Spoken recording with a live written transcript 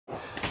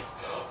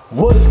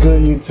What's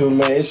good,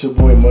 YouTube, man? It's your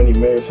boy Money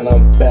Maris, and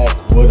I'm back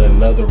with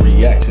another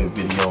reaction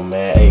video,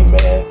 man. Hey,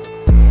 man,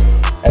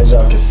 as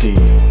y'all can see,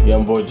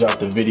 YoungBoy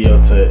dropped a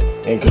video to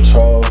In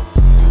Control.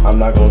 I'm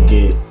not gonna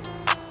get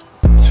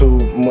too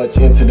much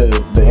into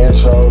the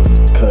intro,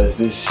 cause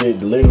this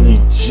shit literally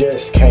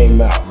just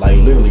came out, like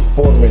literally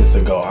 4 minutes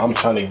ago. I'm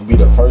trying to be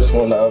the first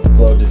one to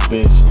upload this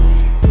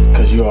bitch,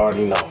 cause you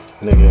already know,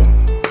 nigga.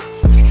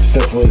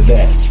 Simple as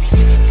that.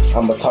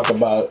 I'm gonna talk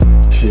about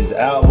his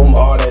album,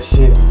 all that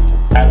shit,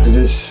 after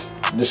this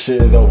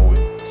shit is over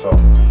with. So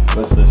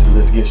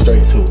let's get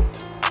straight to it.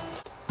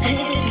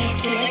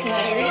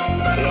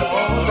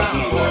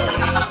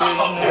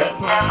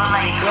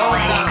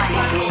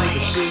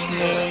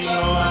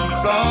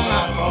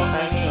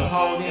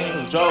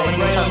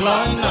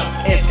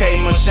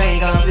 SK machine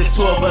guns, it's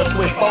 2 of us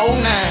with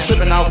 4-9.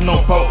 Tripping off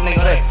no broke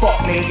nigga, that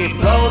fuck nigga get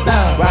blowed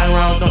down. Riding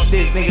around with no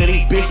sticks, nigga,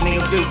 these bitch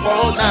niggas get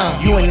rolled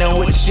down. You ain't know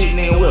with the shit,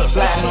 nigga, we'll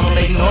slide on,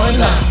 they know it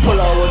now. Pull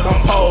up with them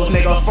poles,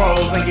 nigga,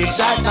 froze and get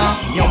shot down.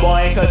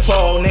 YoungBoy in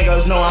control,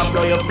 niggas know I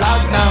blow your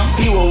block down.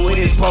 He was with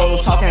his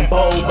pros, talking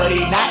bold, but he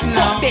not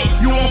now.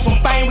 You want some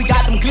fame, we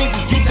got them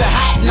glitzes, get you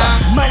hot now.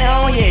 Money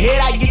on your head,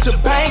 I get your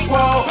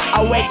bankroll.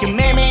 I wake your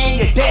mammy and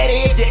your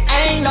daddy if you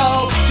ain't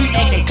know. She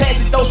acting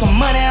classy, throw some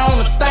money on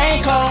the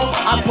stain cold.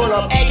 I pull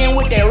up acting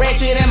with that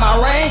ratchet in my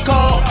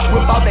raincoat.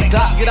 Whip out that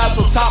Glock, get out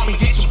your top and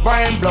get your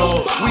brain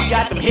blow. We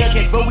got them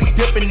Hellcats, but we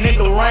dipping in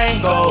the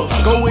rain gold.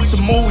 Go with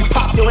your movie,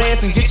 pop your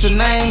ass and get your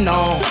name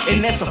known.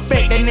 And that's a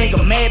fact, that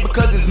nigga mad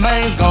because his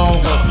man's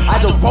gone.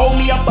 I just roll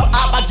me up a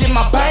op, I get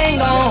my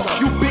bang on.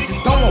 You bitches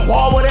going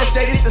war with that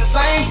shit, it's the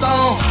same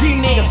song.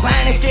 These niggas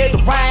lying, they scared to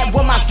ride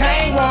with my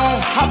gang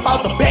wrong. Hop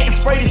out the back and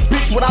spray this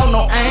bitch without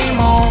no aim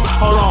on.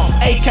 Hold on,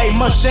 AK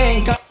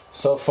machine gun.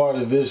 So far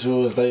the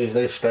visuals,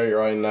 they straight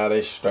right now,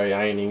 they straight.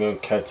 I ain't even gonna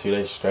cap you,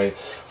 they straight.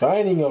 But I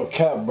ain't even gonna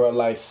cap, bro.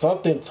 Like,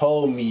 something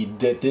told me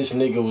that this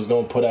nigga was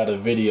gonna put out a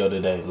video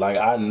today. Like,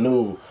 I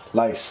knew,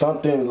 like,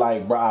 something,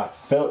 like, bro, I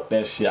felt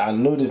that shit. I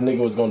knew this nigga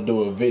was gonna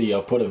do a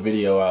video, put a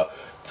video out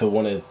to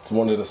one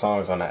of the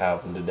songs on the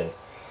album today.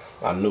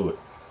 I knew it.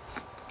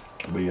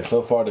 But yeah,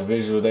 so far the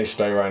visuals, they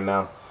straight right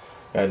now.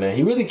 And then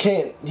he really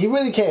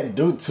can't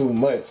do too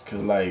much,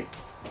 cause like,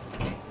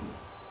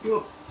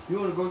 you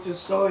want to go to the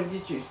store and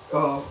get you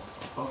some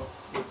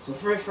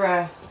french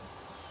fries?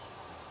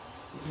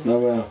 No,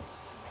 man.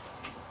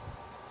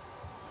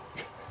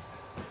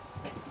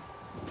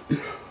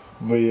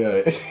 But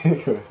yeah,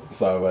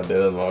 sorry about that.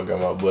 That's my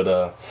grandma.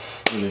 But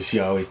you know, she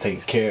always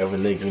takes care of a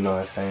nigga. You know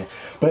what I'm saying?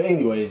 But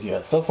anyways,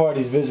 yeah. So far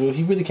these visuals,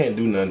 he really can't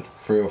do nothing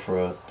for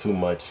real too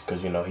much,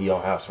 cause you know he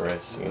on house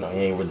arrest. You know he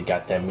ain't really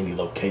got that many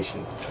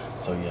locations.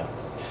 So yeah.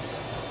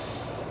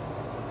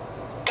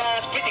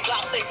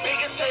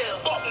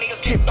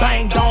 Get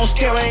banged on,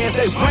 scary as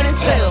they run and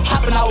tell.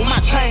 Hopping out with my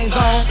chains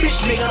on, bitch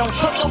nigga don't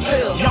tuck your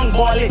tail.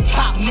 YoungBoy lit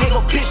top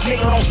nigga, bitch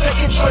nigga don't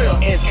second trail.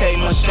 SK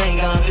machine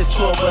guns, it's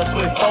 2 of us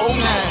with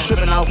 4-9.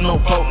 Tripping off no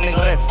broke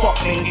nigga, that fuck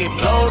nigga get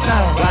blowed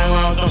down. Riding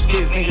around with them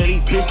sticks, nigga,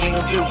 these bitch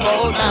niggas get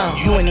rolled down.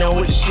 You ain't know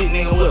with the shit,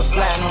 nigga, we'll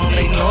slide on,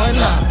 they know it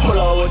now. Pull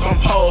up with them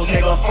poles,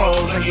 nigga,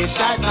 froze and get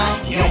shot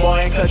down.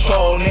 YoungBoy in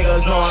control,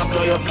 niggas know I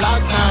blow your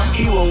block down.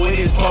 He was with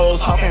his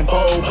pros, talking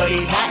bold, but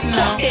he not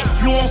now.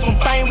 You want some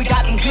fame, we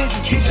got them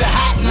glitzes, get you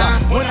hot now.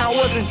 When I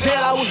was in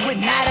jail, I was with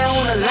 90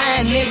 on the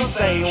line, nigga.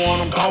 Say you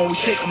want him gone, we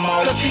shake him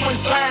off, cause he went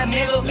slime,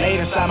 nigga. Laid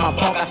inside my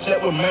bunk, I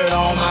slept with murder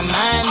on my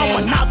mind, nigga.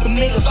 I'ma knock them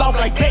niggas off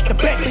like back to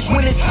back, bitch,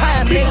 when it's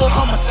time, nigga.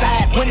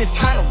 Homicide, when it's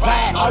time to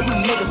ride, all you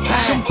niggas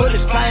dying. Them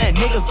bullets flying,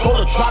 niggas go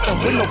to dropping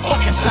with no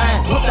fucking sign.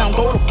 Whip down,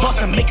 go to bust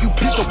and make you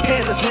piss your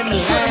pants, that's in the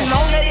line.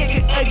 Know that it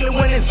get ugly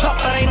when it's up,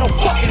 but ain't no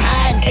fucking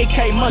hiding.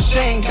 AK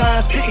machine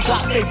guns, picky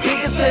glocks, they big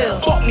as hell.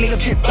 Fuck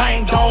niggas get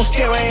banged on,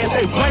 scary as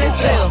they run and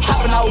tell.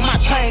 Hopping out with my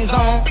chains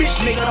on, bitch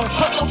nigga don't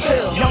tuck your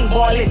tail.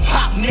 YoungBoy lit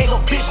top nigga,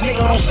 bitch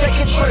nigga don't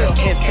second trail.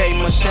 SK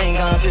machine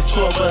guns, it's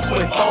 2 of us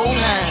with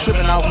 4-9.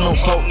 Tripping off no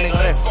broke nigga,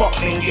 that fuck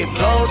nigga get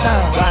blowed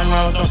down. Riding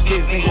around with them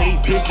sticks, nigga, these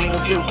bitch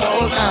niggas get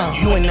rolled down.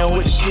 You ain't know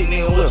with the shit,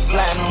 nigga, we'll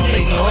slide on,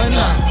 they know it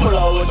now. Pull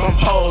up with them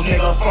poles,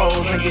 nigga, froze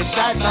and get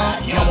shot down.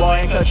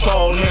 YoungBoy in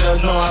control,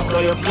 niggas know I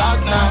blow your block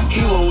down.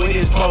 He was with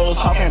his pros,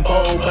 talking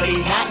bold, but he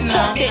not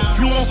now.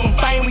 You want some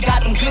fame, we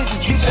got them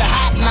glitzes, get you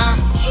hot now.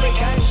 Straight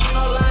gang, shit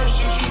no line,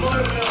 shoot you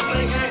water,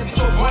 play games, get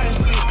your brain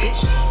split,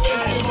 bitch.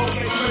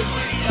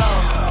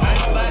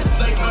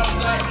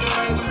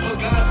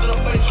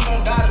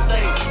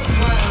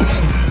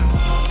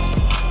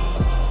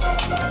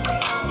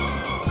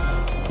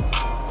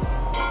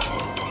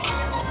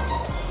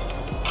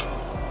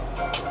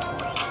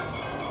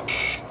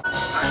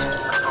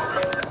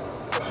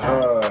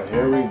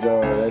 Here we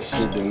go. That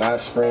shit did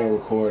not screen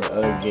record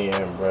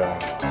again, bro.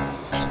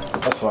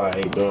 That's why I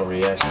hate doing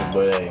reaction,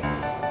 but hey,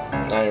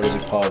 I ain't really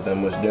paused that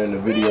much during the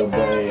video,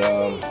 but hey,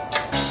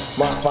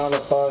 my final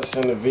thoughts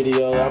in the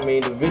video. I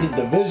mean, the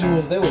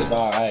visuals, they was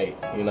alright.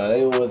 You know,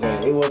 it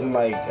wasn't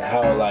like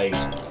how like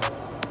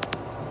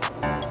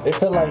it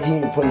felt like he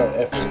didn't put no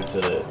effort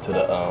into the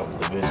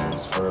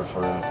visuals for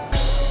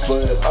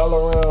But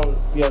all around,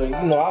 yeah,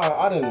 you know,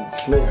 I didn't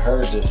slick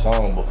heard this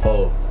song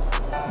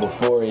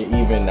before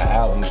even the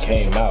album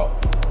came out.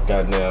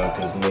 Goddamn,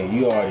 cause nigga,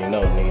 you already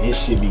know, nigga, his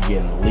shit be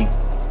getting leaked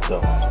the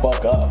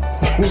fuck up.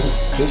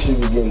 This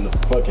shit be getting the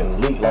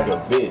fucking leaked like a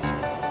bitch.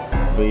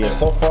 But yeah,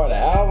 so far the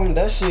album,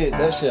 that shit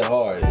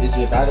hard. It's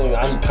just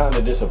I'm kind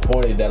of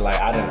disappointed that like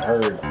I done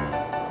heard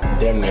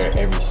damn near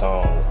every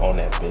song on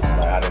that bitch.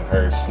 Like I done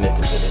heard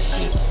snippets of that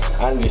shit.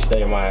 I didn't just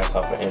stay my ass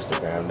off of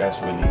Instagram. That's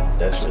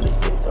really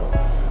it though.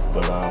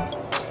 But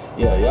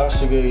yeah, y'all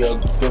should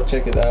go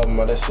check his album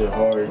out. That shit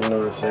hard. You know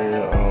what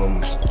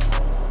I'm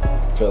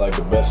saying? Feel like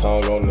the best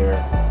song on there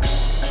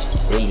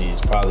really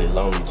is probably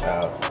Lonely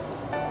Child.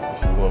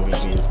 If you want me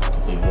to be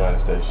completely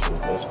honest, that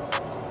shit, that's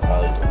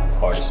probably the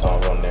hardest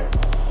song on there.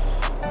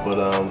 But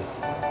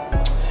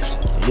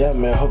yeah,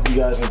 man, hope you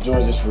guys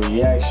enjoyed this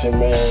reaction,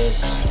 man.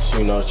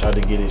 You know, try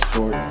to get it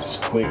short,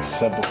 quick,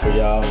 simple for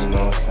y'all, you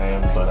know what I'm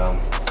saying? But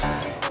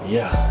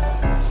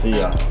yeah, see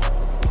y'all.